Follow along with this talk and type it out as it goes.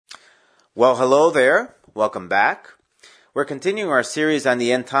Well, hello there. Welcome back. We're continuing our series on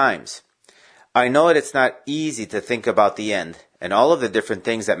the end times. I know that it's not easy to think about the end and all of the different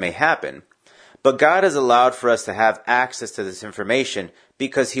things that may happen, but God has allowed for us to have access to this information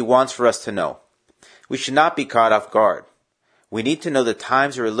because He wants for us to know. We should not be caught off guard. We need to know the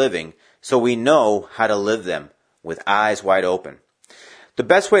times we're living so we know how to live them with eyes wide open. The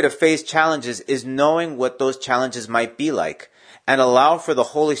best way to face challenges is knowing what those challenges might be like and allow for the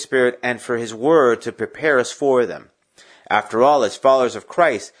Holy Spirit and for His Word to prepare us for them. After all, as followers of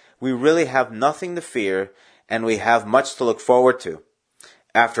Christ, we really have nothing to fear and we have much to look forward to.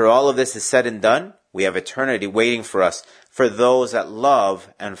 After all of this is said and done, we have eternity waiting for us for those that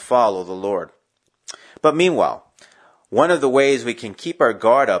love and follow the Lord. But meanwhile, one of the ways we can keep our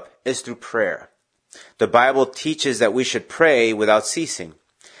guard up is through prayer. The Bible teaches that we should pray without ceasing.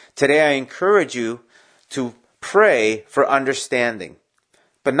 Today I encourage you to pray for understanding,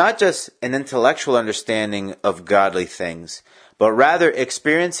 but not just an intellectual understanding of godly things, but rather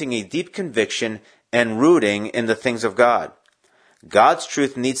experiencing a deep conviction and rooting in the things of God. God's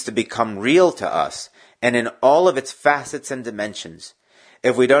truth needs to become real to us and in all of its facets and dimensions.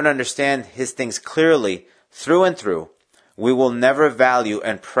 If we don't understand His things clearly, through and through, we will never value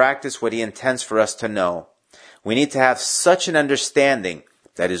and practice what He intends for us to know. We need to have such an understanding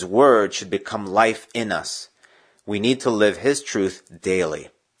that His Word should become life in us. We need to live His truth daily.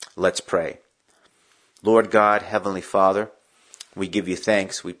 Let's pray. Lord God, Heavenly Father, we give You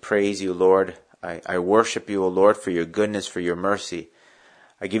thanks. We praise You, Lord. I worship You, O Lord, for Your goodness, for Your mercy.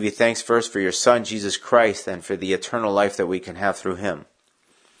 I give You thanks first for Your Son, Jesus Christ, and for the eternal life that we can have through Him.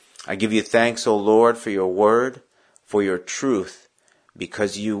 I give You thanks, O Lord, for Your Word, for Your truth,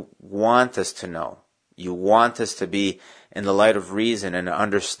 because You want us to know. You want us to be in the light of reason and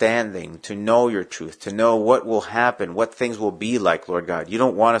understanding, to know Your truth, to know what will happen, what things will be like, Lord God. You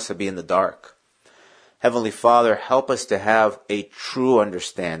don't want us to be in the dark. Heavenly Father, help us to have a true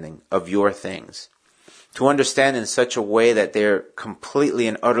understanding of Your things, to understand in such a way that they're completely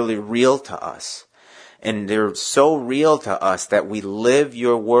and utterly real to us. And they're so real to us that we live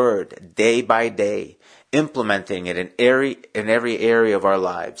Your Word day by day, implementing it in every area of our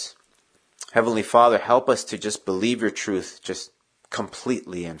lives. Heavenly Father, help us to just believe Your truth just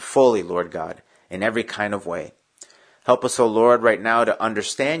completely and fully, Lord God, in every kind of way. Help us, O Lord, right now to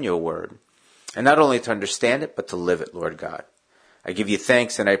understand Your Word. And not only to understand it, but to live it, Lord God. I give You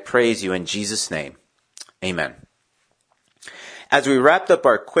thanks and I praise You in Jesus' name. Amen. As we wrapped up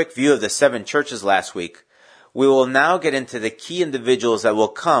our quick view of the 7 churches last week, we will now get into the key individuals that will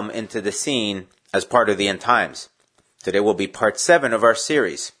come into the scene as part of the end times. Today will be part 7 of our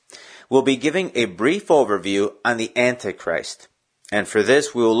series. We'll be giving a brief overview on the Antichrist. And for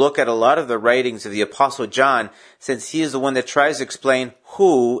this, we will look at a lot of the writings of the Apostle John, since he is the one that tries to explain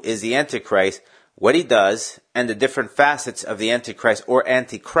who is the Antichrist, what he does, and the different facets of the Antichrist or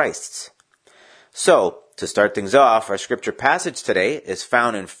Antichrists. So, to start things off, our scripture passage today is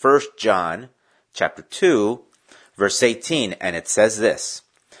found in 1 John chapter 2, verse 18, and it says this: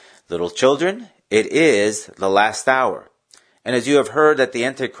 "Little children, it is the last hour. And as you have heard that the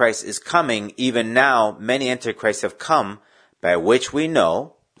Antichrist is coming, even now many Antichrists have come, by which we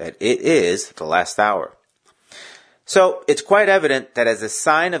know that it is the last hour." So, it's quite evident that as a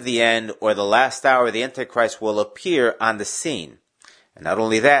sign of the end or the last hour, the Antichrist will appear on the scene. And not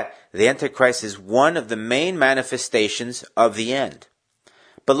only that, the Antichrist is one of the main manifestations of the end.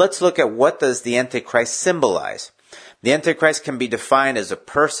 But let's look at what does the Antichrist symbolize. The Antichrist can be defined as a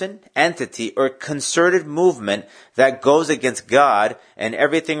person, entity, or concerted movement that goes against God and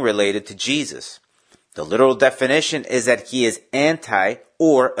everything related to Jesus. The literal definition is that he is anti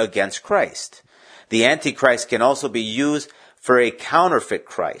or against Christ. The Antichrist can also be used for a counterfeit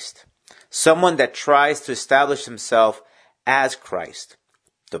Christ, someone that tries to establish himself as Christ.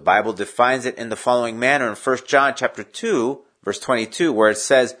 The Bible defines it in the following manner in 1 John chapter 2, verse 22, where it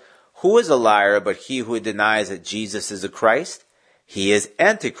says, "Who is a liar but he who denies that Jesus is the Christ? He is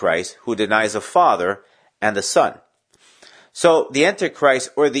Antichrist, who denies the Father and the Son." So the Antichrist,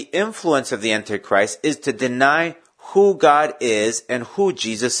 or the influence of the Antichrist, is to deny who God is and who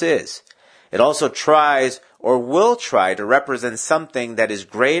Jesus is. It also tries or will try to represent something that is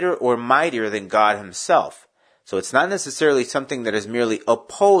greater or mightier than God Himself. So it's not necessarily something that is merely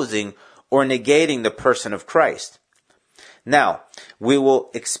opposing or negating the person of Christ. Now, we will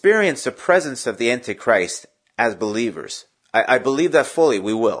experience the presence of the Antichrist as believers. I believe that fully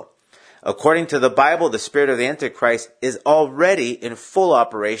we will. According to the Bible, the spirit of the Antichrist is already in full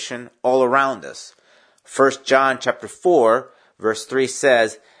operation all around us. 1 John chapter 4, verse 3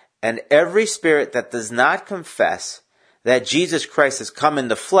 says, "And every spirit that does not confess that Jesus Christ has come in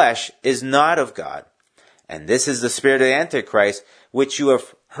the flesh is not of God. And this is the spirit of the Antichrist, which you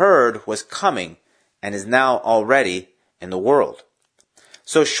have heard was coming and is now already in the world.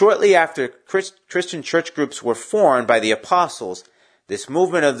 So shortly after Christian church groups were formed by the apostles, this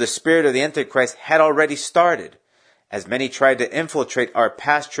movement of the spirit of the Antichrist had already started, as many tried to infiltrate our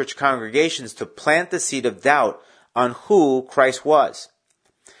past church congregations to plant the seed of doubt on who Christ was.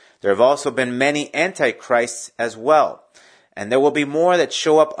 There have also been many antichrists as well, and there will be more that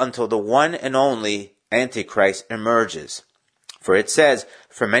show up until the one and only Antichrist emerges. For it says,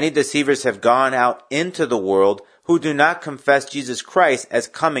 "For many deceivers have gone out into the world who do not confess Jesus Christ as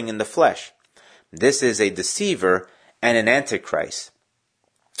coming in the flesh." This is a deceiver and an Antichrist.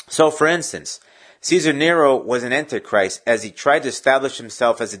 So, for instance, Caesar Nero was an Antichrist as he tried to establish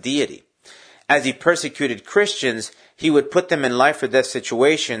himself as a deity. As he persecuted Christians, he would put them in life or death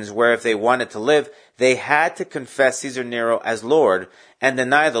situations where if they wanted to live, they had to confess Caesar Nero as Lord and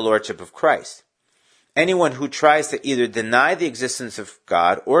deny the lordship of Christ. Anyone who tries to either deny the existence of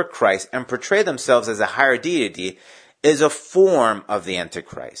God or Christ and portray themselves as a higher deity is a form of the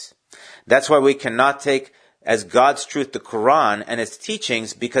Antichrist. That's why we cannot take as God's truth the Quran and its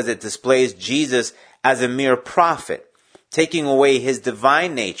teachings, because it displays Jesus as a mere prophet, taking away his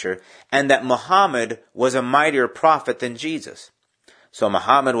divine nature, and that Muhammad was a mightier prophet than Jesus. So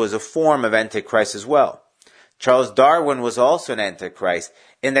Muhammad was a form of Antichrist as well. Charles Darwin was also an Antichrist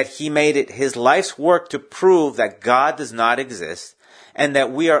in that he made it his life's work to prove that God does not exist and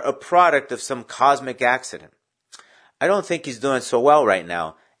that we are a product of some cosmic accident. I don't think he's doing so well right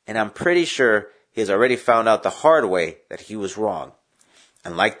now, and I'm pretty sure he has already found out the hard way that he was wrong.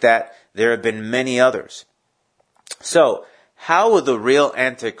 And like that, there have been many others. So, how will the real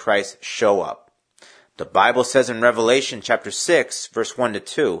Antichrist show up? The Bible says in Revelation chapter 6, verse 1 to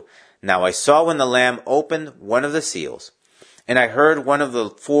 2, "Now I saw when the Lamb opened one of the seals, and I heard one of the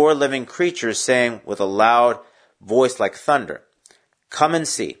 4 living creatures saying with a loud voice like thunder, 'Come and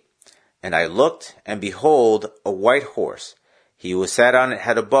see.' And I looked, and behold, a white horse. He who sat on it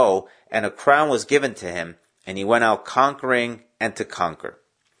had a bow, and a crown was given to him, and he went out conquering and to conquer."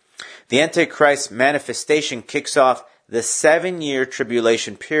 The Antichrist manifestation kicks off the 7-year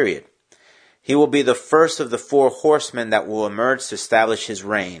tribulation period. He will be the first of the 4 horsemen that will emerge to establish his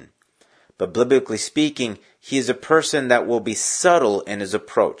reign. But biblically speaking, he is a person that will be subtle in his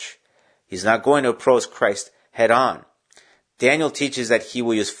approach. He's not going to approach Christ head on. Daniel teaches that he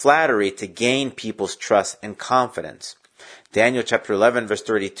will use flattery to gain people's trust and confidence. Daniel chapter 11 verse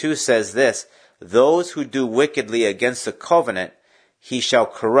 32 says this, "Those who do wickedly against the covenant, he shall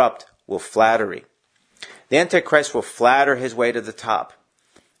corrupt with flattery." The Antichrist will flatter his way to the top.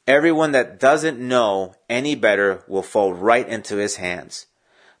 Everyone that doesn't know any better will fall right into his hands.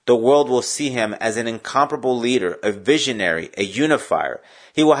 The world will see him as an incomparable leader, a visionary, a unifier.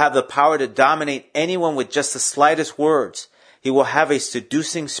 He will have the power to dominate anyone with just the slightest words. He will have a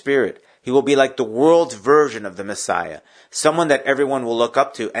seducing spirit. He will be like the world's version of the Messiah, someone that everyone will look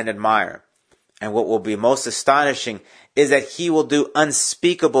up to and admire. And what will be most astonishing is that he will do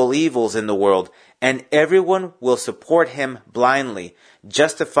unspeakable evils in the world, and everyone will support him blindly,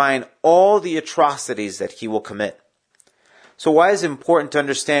 justifying all the atrocities that he will commit. So why is it important to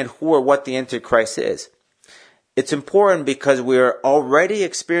understand who or what the Antichrist is? It's important because we are already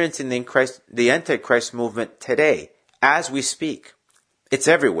experiencing the Antichrist movement today, as we speak. It's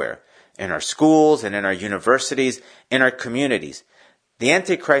everywhere, in our schools and in our universities, in our communities. The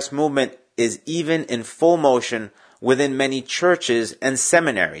Antichrist movement is even in full motion within many churches and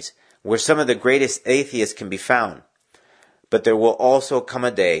seminaries, where some of the greatest atheists can be found. But there will also come a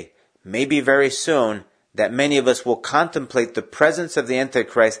day, maybe very soon, that many of us will contemplate the presence of the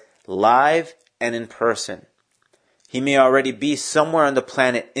Antichrist live and in person. He may already be somewhere on the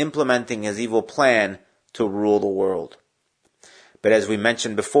planet implementing his evil plan to rule the world. But as we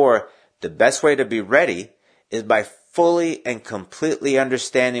mentioned before, the best way to be ready is by fully and completely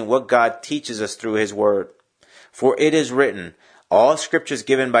understanding what God teaches us through his word. For it is written, "All scripture is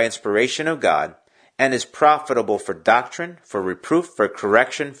given by inspiration of God, and is profitable for doctrine, for reproof, for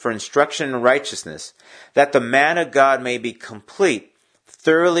correction, for instruction in righteousness, that the man of God may be complete,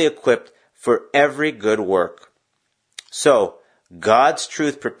 thoroughly equipped for every good work." So, God's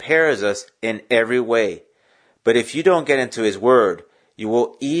truth prepares us in every way. But if you don't get into his word, you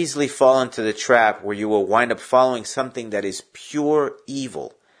will easily fall into the trap where you will wind up following something that is pure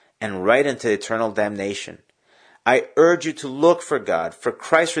evil and right into eternal damnation. I urge you to look for God, for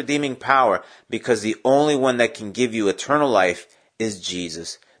Christ's redeeming power, because the only one that can give you eternal life is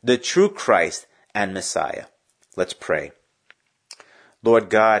Jesus, the true Christ and Messiah. Let's pray. Lord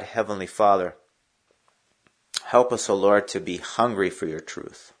God, Heavenly Father, Help us, O Lord, to be hungry for your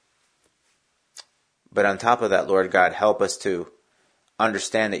truth. But on top of that, Lord God, help us to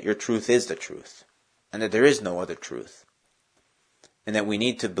understand that your truth is the truth, and that there is no other truth. And that we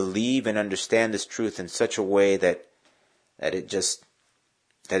need to believe and understand this truth in such a way that it just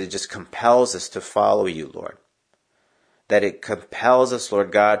compels us to follow you, Lord. That it compels us,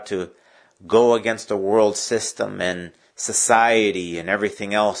 Lord God, to go against the world system and society and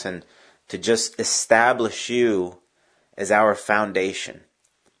everything else, and to just establish you as our foundation,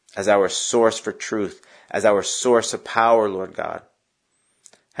 as our source for truth, as our source of power, Lord God.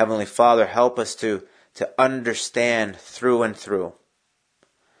 Heavenly Father, help us to understand through and through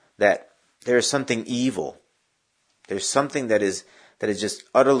that there is something evil. There's something that is just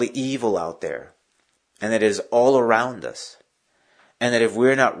utterly evil out there, and that is all around us. And that if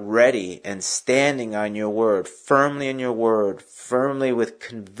we're not ready and standing on your word, firmly in your word, firmly with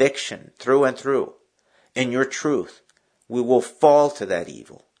conviction through and through, in your truth, we will fall to that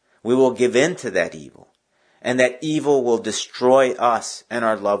evil. We will give in to that evil. And that evil will destroy us and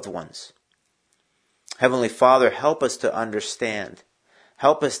our loved ones. Heavenly Father, help us to understand.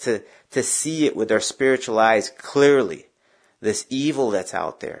 Help us to see it with our spiritual eyes clearly, this evil that's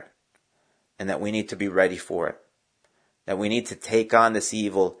out there, and that we need to be ready for it. That we need to take on this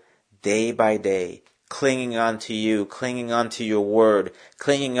evil day by day, clinging on to you, clinging on to your word,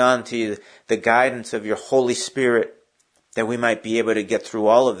 clinging on to the guidance of your Holy Spirit, that we might be able to get through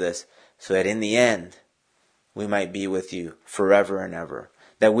all of this, so that in the end, we might be with you forever and ever.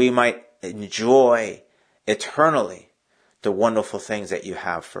 That we might enjoy eternally the wonderful things that you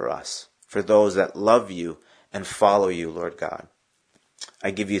have for us, for those that love you and follow you, Lord God. I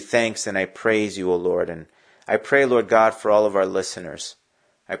give you thanks and I praise you, O Lord, and I pray, Lord God, for all of our listeners.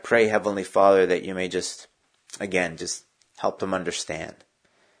 I pray, Heavenly Father, that you may just help them understand.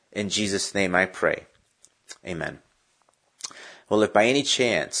 In Jesus' name I pray. Amen. Well, if by any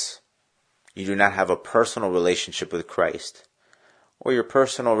chance you do not have a personal relationship with Christ, or your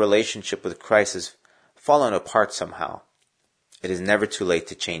personal relationship with Christ has fallen apart somehow, it is never too late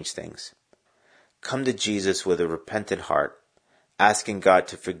to change things. Come to Jesus with a repentant heart, asking God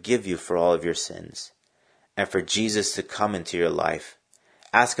to forgive you for all of your sins, and for Jesus to come into your life.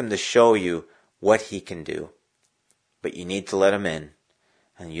 Ask him to show you what he can do. But you need to let him in,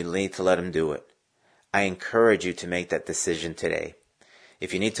 and you need to let him do it. I encourage you to make that decision today.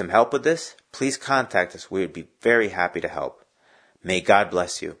 If you need some help with this, please contact us. We would be very happy to help. May God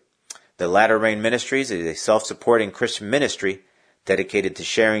bless you. The Latter Rain Ministries is a self-supporting Christian ministry dedicated to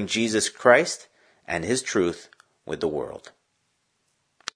sharing Jesus Christ and his truth with the world.